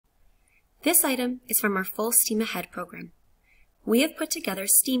This item is from our Full Steam Ahead program. We have put together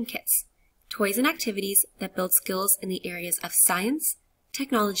STEAM kits, toys and activities that build skills in the areas of science,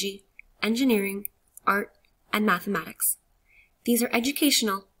 technology, engineering, art, and mathematics. These are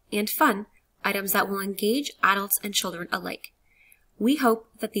educational and fun items that will engage adults and children alike. We hope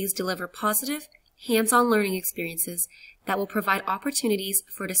that these deliver positive, hands-on learning experiences that will provide opportunities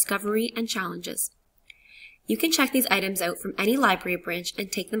for discovery and challenges. You can check these items out from any library branch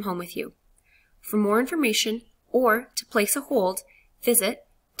and take them home with you. For more information or to place a hold, visit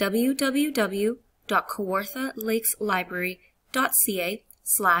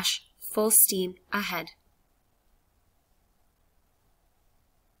www.kawarthalakeslibrary.ca/fullsteamahead.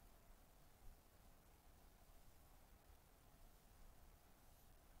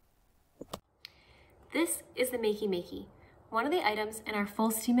 This is the Makey Makey, one of the items in our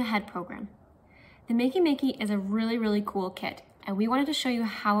Full Steam Ahead program. The Makey Makey is a really cool kit, and we wanted to show you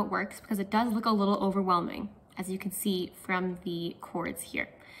how it works because it does look a little overwhelming, as you can see from the cords here.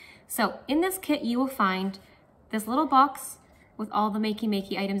 So in this kit, you will find this little box with all the Makey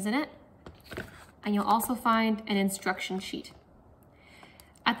Makey items in it, and you'll also find an instruction sheet.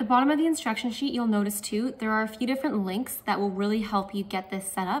 At the bottom of the instruction sheet, you'll notice too, there are a few different links that will really help you get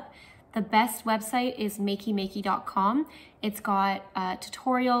this set up. The best website is makeymakey.com. It's got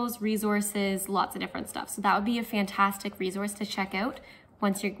tutorials, resources, lots of different stuff. So that would be a fantastic resource to check out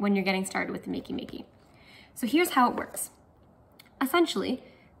when you're getting started with the Makey Makey. So here's how it works. Essentially,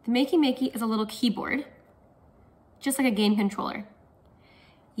 the Makey Makey is a little keyboard, just like a game controller.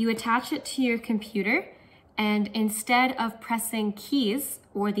 You attach it to your computer, and instead of pressing keys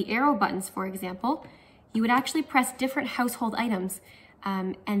or the arrow buttons, for example, you would actually press different household items.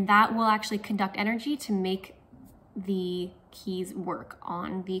 And that will actually conduct energy to make the keys work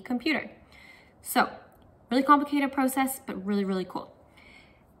on the computer. So, really complicated process, but really cool.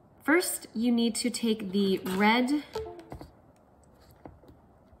 First, you need to take the red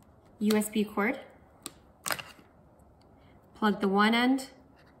USB cord, plug the one end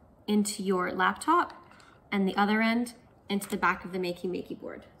into your laptop, and the other end into the back of the Makey Makey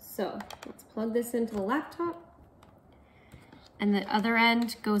board. So, let's plug this into the laptop. And the other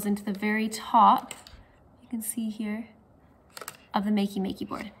end goes into the very top, you can see here, of the Makey Makey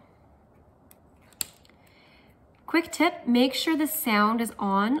board. Quick tip, make sure the sound is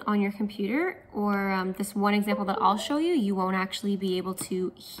on your computer, or this one example that I'll show you, you won't actually be able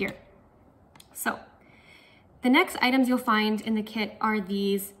to hear. So, the next items you'll find in the kit are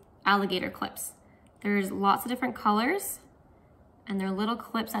these alligator clips. There's lots of different colors, and they're little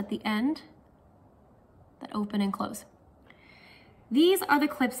clips at the end that open and close. These are the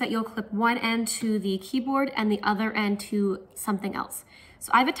clips that you'll clip one end to the keyboard and the other end to something else.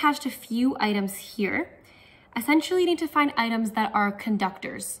 So I've attached a few items here. Essentially, you need to find items that are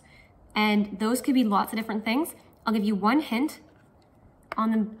conductors, and those could be lots of different things. I'll give you one hint.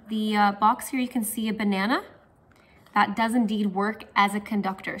 On the box here, you can see a banana. That does indeed work as a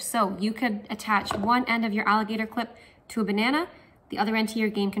conductor. So you could attach one end of your alligator clip to a banana, the other end to your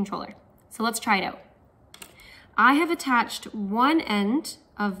game controller. So let's try it out. I have attached one end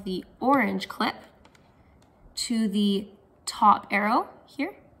of the orange clip to the top arrow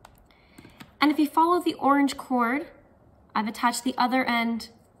here. And if you follow the orange cord, I've attached the other end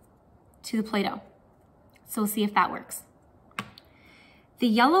to the Play-Doh. So we'll see if that works. The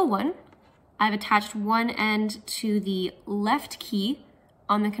yellow one, I've attached one end to the left key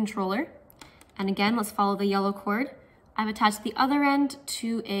on the controller. And again, let's follow the yellow cord. I've attached the other end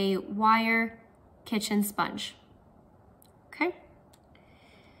to a wire kitchen sponge. Okay.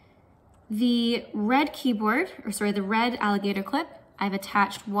 The red the red alligator clip, I've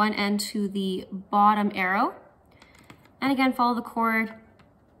attached one end to the bottom arrow. And again, follow the cord,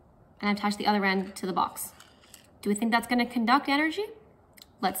 and I've attached the other end to the box. Do we think that's going to conduct energy?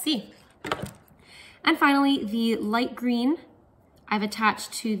 Let's see. And finally, the light green, I've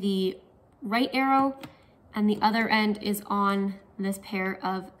attached to the right arrow, and the other end is on this pair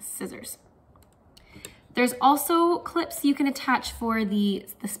of scissors. There's also clips you can attach for the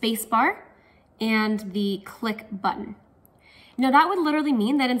space bar and the click button. Now that would literally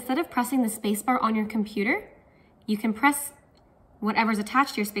mean that instead of pressing the space bar on your computer, you can press whatever's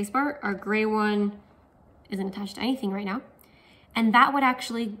attached to your space bar. Our gray one isn't attached to anything right now. And that would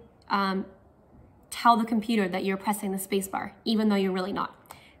actually tell the computer that you're pressing the space bar, even though you're really not.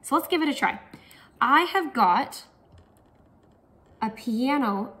 So let's give it a try. I have got a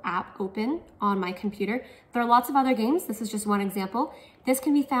piano app open on my computer. There are lots of other games. This is just one example. This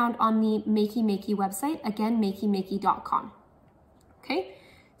can be found on the Makey Makey website, again, makeymakey.com. Okay,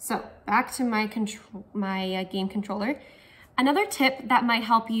 so back to my game controller. Another tip that might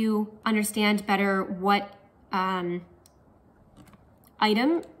help you understand better what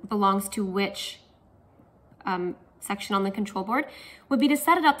item belongs to which section on the control board would be to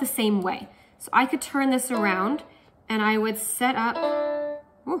set it up the same way. So I could turn this around and I would set up,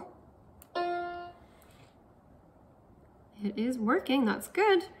 oh, it is working, that's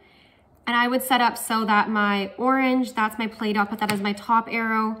good. And I would set up so that my orange, that's my Play-Doh, put that as my top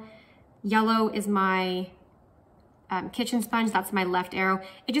arrow. Yellow is my kitchen sponge, that's my left arrow.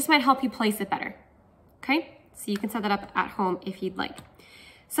 It just might help you place it better, okay? So you can set that up at home if you'd like.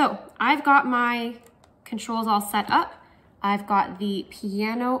 So I've got my controls all set up. I've got the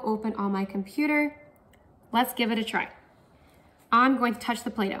piano open on my computer. Let's give it a try. I'm going to touch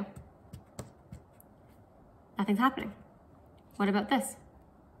the Play-Doh. Nothing's happening. What about this?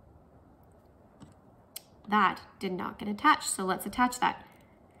 That did not get attached, so let's attach that.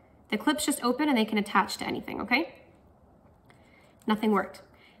 The clips just open and they can attach to anything, okay? Nothing worked.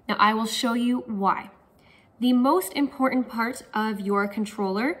 Now I will show you why. The most important part of your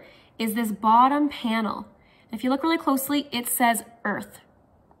controller is this bottom panel. If you look really closely, it says Earth.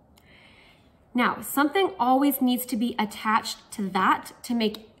 Now, something always needs to be attached to that to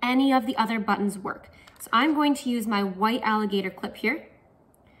make any of the other buttons work. So I'm going to use my white alligator clip here.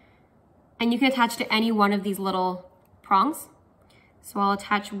 And you can attach to any one of these little prongs. So I'll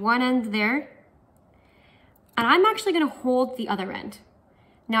attach one end there. And I'm actually gonna hold the other end.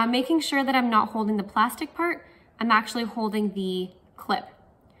 Now I'm making sure that I'm not holding the plastic part, I'm actually holding the clip.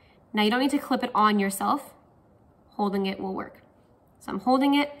 Now you don't need to clip it on yourself. Holding it will work. So I'm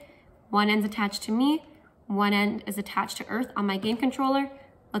holding it, one end's attached to me, one end is attached to Earth on my game controller.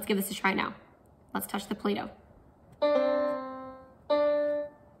 Let's give this a try now. Let's touch the Play-Doh.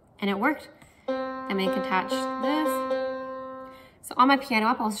 And it worked. Then we can attach this. So on my piano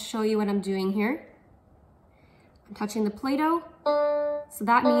app, I'll show you what I'm doing here. I'm touching the Play-Doh. So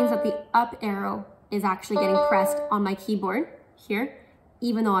that means that the up arrow is actually getting pressed on my keyboard here,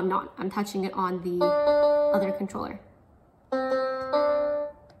 even though I'm not. I'm touching it on the other controller.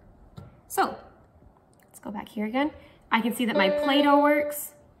 So let's go back here again. I can see that my Play-Doh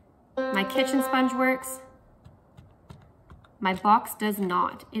works, my kitchen sponge works, my box does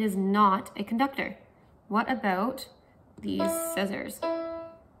not. It is not a conductor. What about these scissors?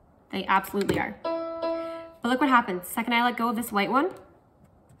 They absolutely are. But look what happens. The second I let go of this white one,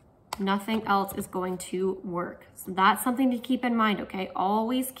 nothing else is going to work. So that's something to keep in mind, okay?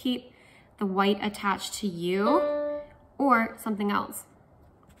 Always keep the white attached to you or something else.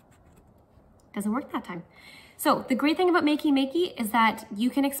 Doesn't work that time. So the great thing about Makey Makey is that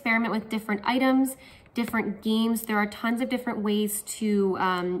you can experiment with different items, different games. There are tons of different ways to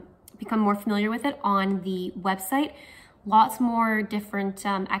become more familiar with it on the website. Lots more different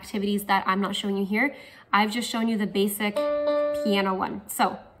activities that I'm not showing you here. I've just shown you the basic piano one.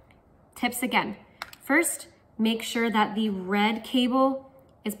 So tips again. First, make sure that the red cable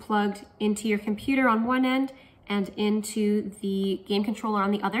is plugged into your computer on one end and into the game controller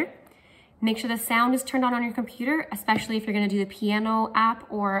on the other. Make sure the sound is turned on your computer, especially if you're gonna do the piano app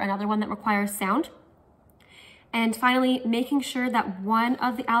or another one that requires sound. And finally, making sure that one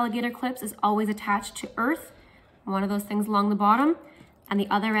of the alligator clips is always attached to Earth, one of those things along the bottom, and the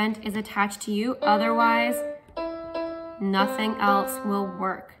other end is attached to you. Otherwise, nothing else will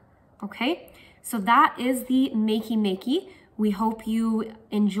work, okay? So that is the Makey Makey. We hope you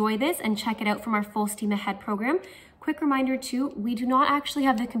enjoy this and check it out from our Full Steam Ahead program. Quick reminder too, we do not actually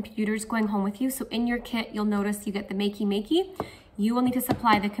have the computers going home with you. So in your kit, you'll notice you get the Makey Makey. You will need to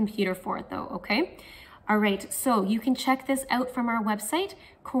supply the computer for it though, okay? All right, so you can check this out from our website,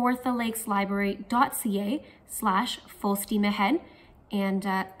 kawarthalakeslibrary.ca/fullsteamahead. And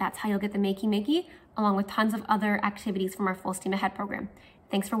that's how you'll get the Makey Makey, along with tons of other activities from our Full Steam Ahead program.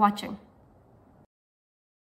 Thanks for watching.